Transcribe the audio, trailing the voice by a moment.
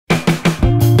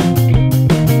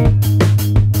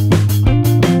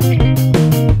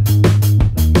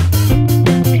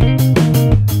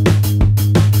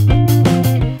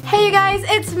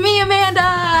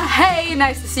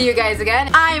see you guys again.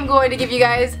 I am going to give you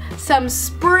guys some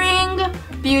spring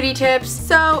beauty tips.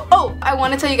 So, I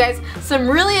want to tell you guys some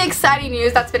really exciting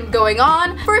news that's been going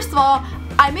on. First of all,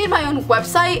 I made my own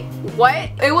website. What?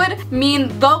 It would mean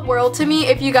the world to me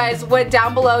if you guys went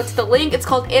down below to the link. It's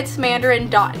called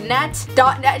ItsMandarin.net.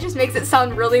 .net just makes it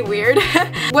sound really weird.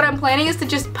 What I'm planning is to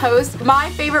just post my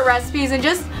favorite recipes and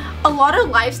just a lot of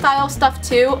lifestyle stuff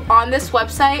too on this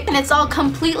website, and it's all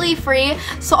completely free.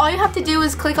 So all you have to do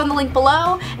is click on the link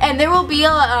below, and there will be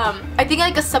a I think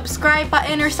like a subscribe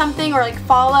button or something, or like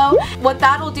follow. What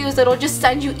that'll do is it'll just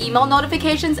send you email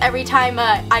notifications every time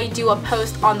I do a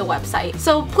post on the website.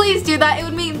 So please do that. It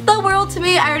would mean the world to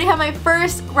me. I already have my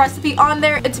first recipe on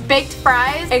there. It's baked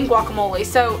fries and guacamole,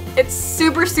 so it's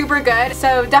super good.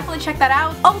 So definitely check that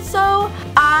out. Also,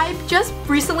 I just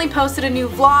recently posted a new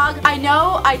vlog. I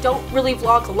know I don't really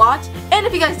vlog a lot, and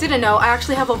if you guys didn't know, I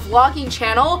actually have a vlogging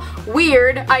channel.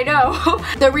 Weird, I know.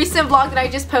 The recent vlog that I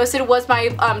just posted was my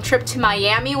trip to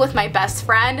Miami with my best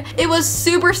friend. It was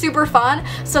super fun,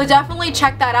 so definitely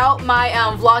check that out. My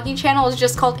vlogging channel is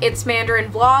just called It's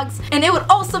Mandarin Vlogs, and it would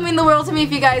also mean the world to me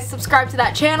if you guys subscribe to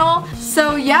that channel.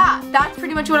 So yeah, that's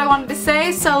pretty much what I wanted to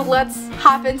say, so let's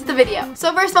hop into the video.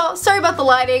 So first of all, sorry about the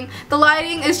lighting. The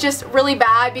lighting is just really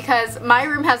bad because my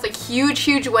room has a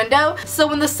huge window, so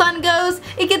when the sun goes,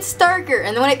 it gets darker,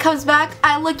 and then when it comes back,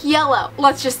 I look yellow.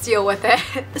 Let's just deal with it.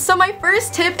 So my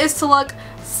first tip is to look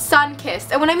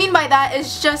sun-kissed, and what I mean by that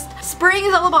is just spring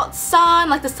is all about sun,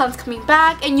 like the sun's coming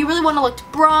back, and you really want to look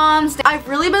bronzed. I've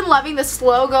really been loving this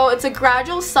logo. It's a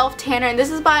gradual self tanner, and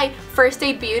this is by First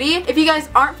Aid Beauty. If you guys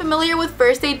aren't familiar with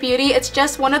First Aid Beauty, it's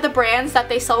just one of the brands that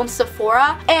they sell in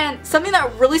Sephora, and something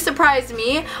that really surprised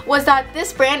me was that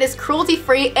this brand is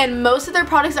cruelty-free and most of their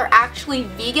products are actually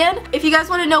vegan. If you guys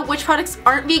want to know which products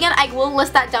aren't vegan, I will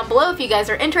list that down below if you guys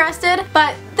are interested,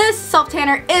 but this self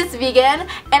tanner is vegan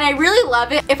and I really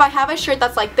love it. If I have a shirt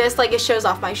that's like this, like it shows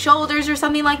off my shoulders or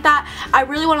something like that, I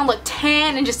really want to look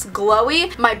tan and just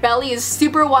glowy. My belly is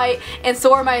super white and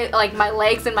so are my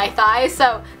legs and my thighs,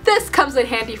 so this comes in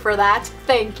handy for that.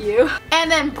 Thank you. And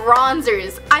then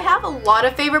bronzers. I have a lot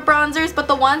of favorite bronzers, but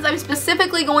the ones I'm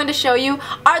specifically going to show you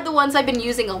are the ones I've been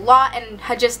using a lot and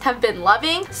just have been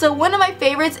loving. So one of my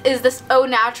favorites is this Au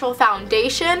Natural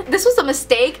foundation. This was a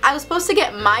mistake. I was supposed to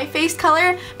get my face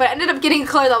color, but I ended up getting a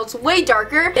color that was way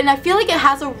darker, and I feel like it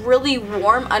has a really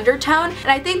warm undertone, and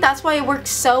I think that's why it works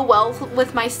so well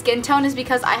with my skin tone, is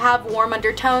because I have warm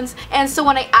undertones, and so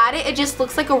when I add it, it just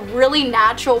looks like a really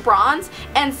natural bronze.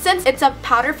 And since it's a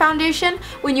powder foundation,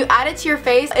 when you add it to your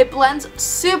face, it blends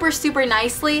super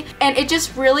nicely, and it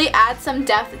just really adds some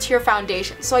depth to your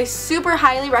foundation. So I super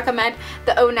highly recommend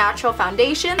the Au Natural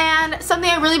foundation. And something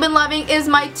I've really been loving is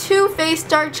my Too Faced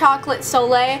Dark Chocolate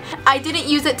Soleil. I didn't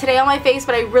use it today on my face,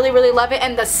 but I really love it,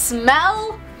 and the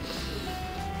smell,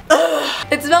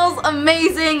 it smells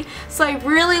amazing, so I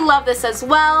really love this as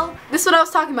well. This is what I was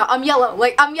talking about. I'm yellow.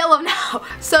 Like, I'm yellow now.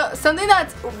 So something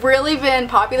that's really been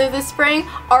popular this spring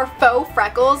are faux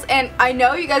freckles, and I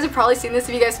know you guys have probably seen this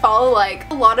if you guys follow like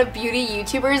a lot of beauty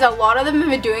YouTubers. A lot of them have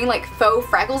been doing like faux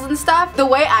freckles and stuff. The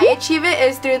way I achieve it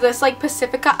is through this like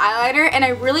Pacifica eyeliner, and I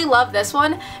really love this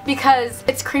one because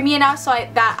it's creamy enough so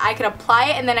that I could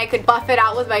apply it and then I could buff it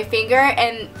out with my finger,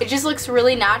 and it just looks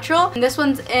really natural. And this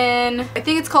one's in, I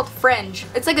think it's called Fringe.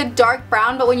 It's like a dark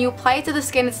brown, but when you apply it to the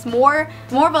skin, it's more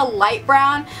of a light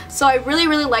brown, so I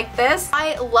really like this.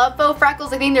 I love faux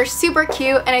freckles. I think they're super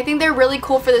cute, and I think they're really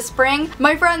cool for the spring.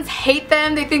 My friends hate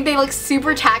them. They think they look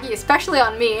super tacky, especially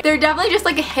on me. They're definitely just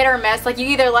like a hit or miss. Like, you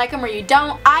either like them or you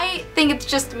don't. I think it's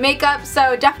just makeup,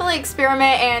 so definitely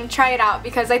experiment and try it out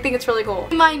because I think it's really cool.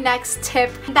 My next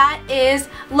tip, that is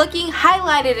looking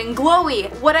highlighted and glowy.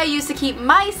 What I use to keep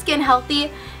my skin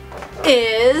healthy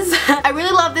is I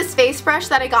really love this face brush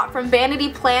that I got from Vanity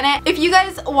Planet. If you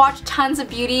guys watch tons of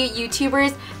beauty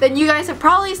YouTubers, then you guys have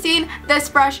probably seen this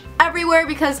brush everywhere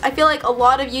because I feel like a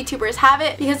lot of YouTubers have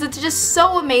it because it's just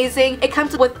so amazing. It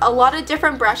comes with a lot of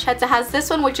different brush heads. It has this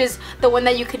one, which is the one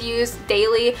that you could use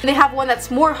daily. They have one that's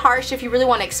more harsh if you really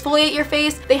want to exfoliate your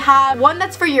face. They have one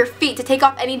that's for your feet to take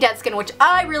off any dead skin, which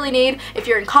I really need if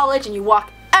you're in college and you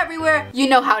walk everywhere. You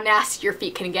know how nasty your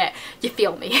feet can get. You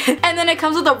feel me. And then it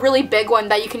comes with a really big one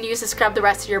that you can use to scrub the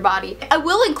rest of your body. I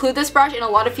will include this brush in a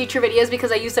lot of future videos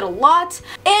because I use it a lot.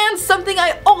 And something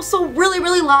I also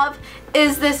really love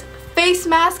is this face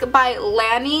mask by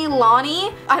Lani.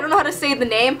 I don't know how to say the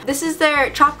name. This is their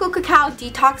Tropical Cacao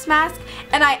Detox Mask,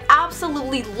 and I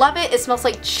absolutely love it. It smells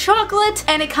like chocolate,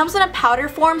 and it comes in a powder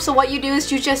form, so what you do is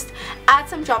you just add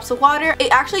some drops of water.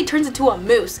 It actually turns into a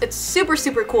mousse. It's super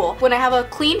cool. When I have a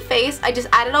clean face, I just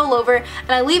add it all over,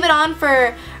 and I leave it on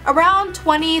for around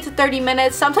 20 to 30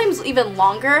 minutes, sometimes even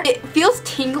longer. It feels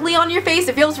tingly on your face.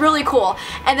 It feels really cool.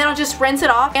 And then I'll just rinse it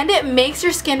off and it makes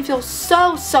your skin feel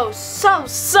so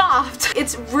soft.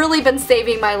 It's really been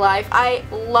saving my life. I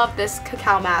love this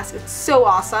cacao mask. It's so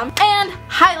awesome. And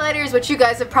highlighters, which you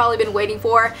guys have probably been waiting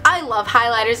for. I love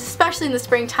highlighters, especially in the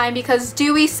springtime because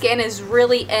dewy skin is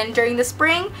really in during the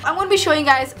spring. I'm going to be showing you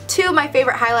guys two of my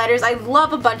favorite highlighters. I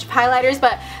love a bunch of highlighters,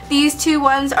 but these two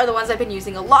ones are the ones I've been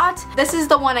using a lot. This is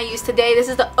the one I use today. This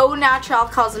is the Au Naturel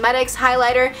Cosmetics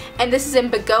highlighter, and this is in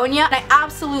Begonia, and I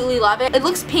absolutely love it. It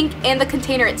looks pink in the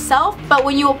container itself, but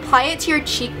when you apply it to your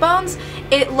cheekbones,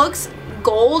 it looks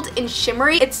gold and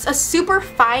shimmery. It's a super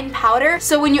fine powder,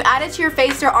 so when you add it to your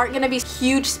face, there aren't going to be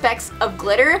huge specks of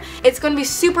glitter. It's going to be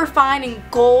super fine and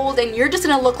gold, and you're just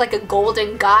going to look like a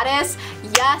golden goddess.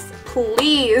 Yes,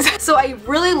 please. So I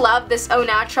really love this Au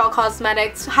Naturel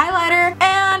Cosmetics highlighter,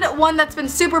 and one that's been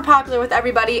super popular with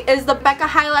everybody is the Becca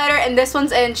highlighter, and this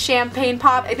one's in Champagne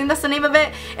Pop. I think that's the name of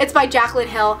it. It's by Jaclyn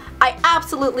Hill. I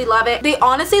absolutely love it. They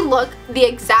honestly look the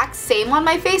exact same on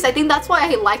my face. I think that's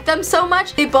why I like them so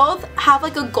much. They both have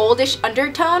like a goldish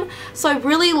undertone, so I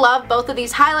really love both of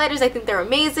these highlighters. I think they're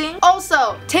amazing.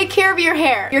 Also, take care of your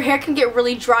hair. Your hair can get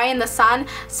really dry in the sun,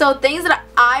 so things that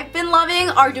I've been loving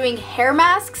are doing hair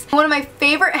masks. One of my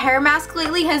favorite hair masks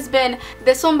lately has been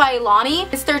this one by Lonnie.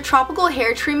 It's their tropical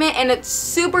hair treatment, and it's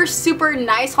super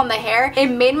nice on the hair.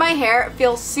 It made my hair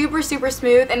feel super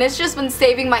smooth, and it's just been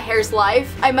saving my hair's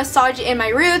life. I massage it in my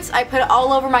roots, I put it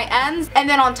all over my ends, and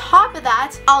then on top of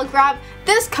that, I'll grab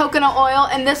this coconut oil,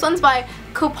 and this one's by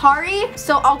Kopari.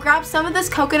 So I'll grab some of this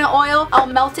coconut oil, I'll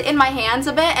melt it in my hands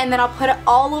a bit, and then I'll put it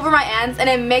all over my ends, and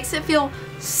it makes it feel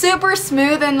super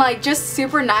smooth and like just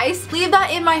super nice. Leave that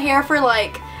in my hair for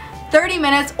like 30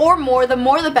 minutes or more, the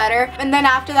more the better, and then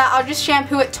after that I'll just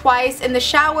shampoo it twice in the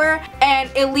shower, and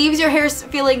it leaves your hair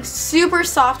feeling super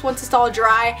soft once it's all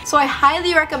dry. So I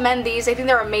highly recommend these. I think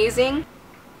they're amazing.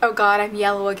 Oh god, I'm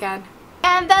yellow again.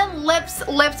 And then lips.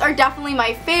 Lips are definitely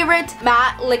my favorite.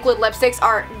 Matte liquid lipsticks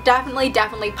are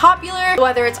definitely popular.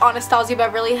 Whether it's Anastasia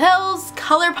Beverly Hills,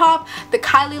 ColourPop, the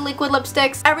Kylie liquid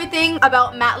lipsticks, everything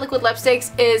about matte liquid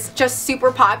lipsticks is just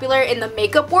super popular in the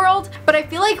makeup world. But I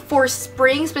feel like for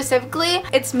spring specifically,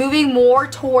 it's moving more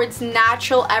towards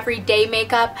natural everyday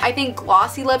makeup. I think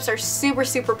glossy lips are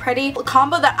super pretty. The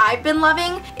combo that I've been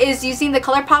loving is using the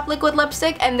ColourPop liquid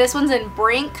lipstick, and this one's in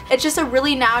Brink. It's just a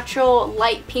really natural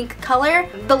light pink color.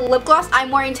 The lip gloss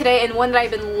I'm wearing today, and one that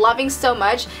I've been loving so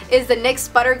much, is the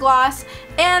NYX Butter Gloss,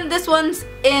 and this one's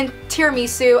in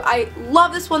Tiramisu. I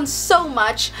love this one so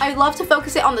much. I love to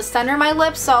focus it on the center of my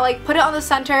lips, so I'll like put it on the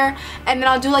center, and then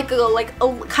I'll do like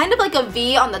a kind of like a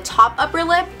V on the top upper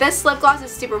lip. This lip gloss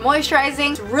is super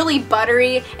moisturizing. It's really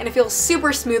buttery, and it feels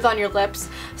super smooth on your lips.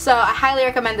 So I highly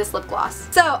recommend this lip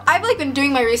gloss. So I've like been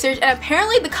doing my research, and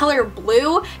apparently the color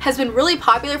blue has been really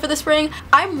popular for the spring.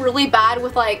 I'm really bad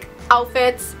with like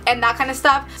outfits and that kind of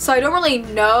stuff, so I don't really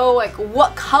know like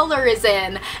what color is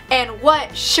in and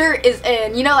what shirt is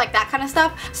in, you know, like that kind of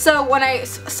stuff. So when I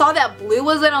saw that blue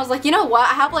was in, I was like, you know what,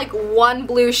 I have like one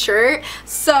blue shirt,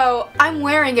 so I'm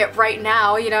wearing it right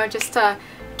now, you know, just to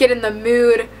get in the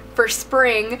mood for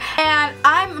spring. And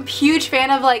I'm a huge fan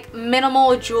of like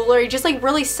minimal jewelry, just like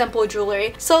really simple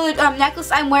jewelry. So the necklace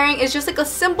I'm wearing is just like a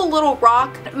simple little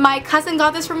rock. My cousin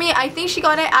got this for me. I think she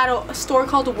got it at a store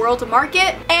called World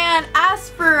Market. And as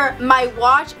for my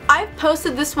watch, I've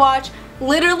posted this watch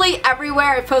literally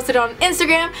everywhere. I've posted it on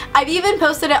Instagram. I've even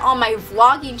posted it on my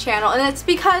vlogging channel, and it's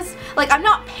because like I'm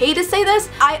not paid to say this.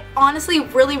 I honestly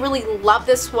really love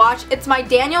this watch. It's my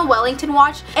Daniel Wellington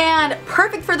watch, and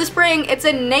perfect for the spring. It's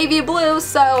in navy blue,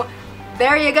 so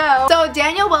there you go. So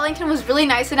Daniel Wellington was really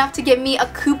nice enough to give me a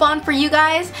coupon for you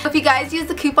guys. If you guys use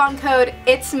the coupon code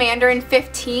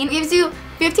ItsMandarin15, it gives you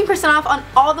 15% off on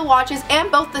all the watches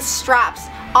and both the straps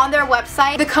on their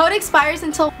website. The code expires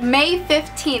until May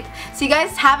 15th, so you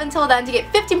guys have until then to get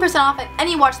 15% off on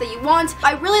any watch that you want.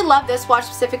 I really love this watch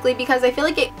specifically because I feel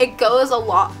like it goes a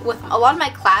lot with a lot of my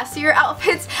classier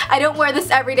outfits. I don't wear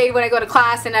this every day when I go to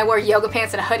class and I wear yoga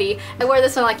pants and a hoodie. I wear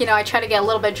this one like, you know, I try to get a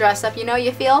little bit dressed up, you know,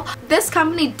 you feel. This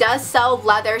company does sell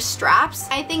leather straps.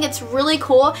 I think it's really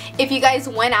cool if you guys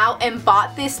went out and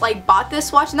bought this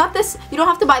watch. Not this, you don't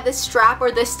have to buy this strap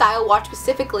or this style watch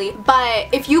specifically, but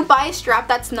if you buy a strap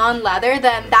that's non-leather,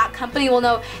 then that company will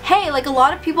know, hey, like a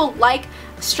lot of people like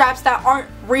straps that aren't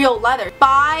real leather.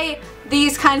 Buy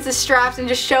these kinds of straps and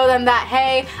just show them that,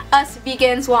 hey, us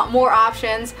vegans want more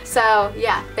options. So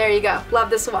yeah, there you go. Love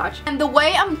this watch. And the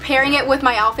way I'm pairing it with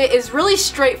my outfit is really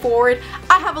straightforward.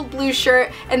 I have a blue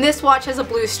shirt and this watch has a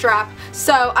blue strap,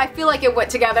 so I feel like it went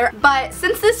together. But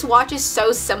since this watch is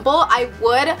so simple, I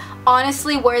would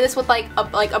honestly wear this with like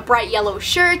a bright yellow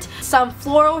shirt, some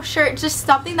floral shirt, just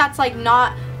something that's like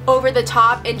not over the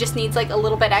top and just needs like a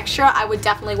little bit extra. I would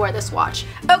definitely wear this watch.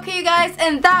 Okay, you guys,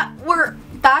 and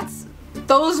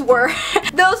those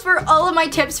were all of my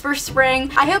tips for spring.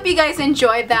 I hope you guys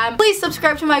enjoyed them. Please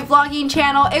subscribe to my vlogging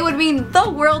channel. It would mean the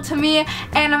world to me.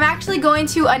 And I'm actually going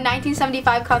to a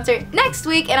 1975 concert next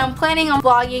week, and I'm planning on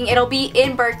vlogging. It'll be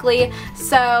in Berkeley,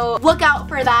 so look out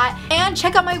for that. And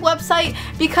check out my website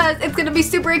because it's gonna be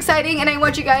super exciting, and I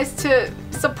want you guys to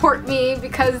support me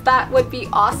because that would be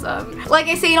awesome. Like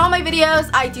I say in all my videos,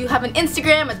 I do have an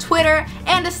Instagram, a Twitter,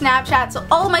 and a Snapchat, so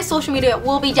all of my social media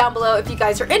will be down below if you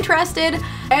guys are interested.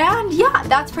 And yeah,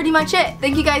 that's pretty much it.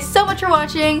 Thank you guys so much for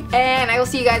watching, and I will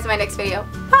see you guys in my next video.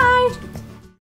 Bye!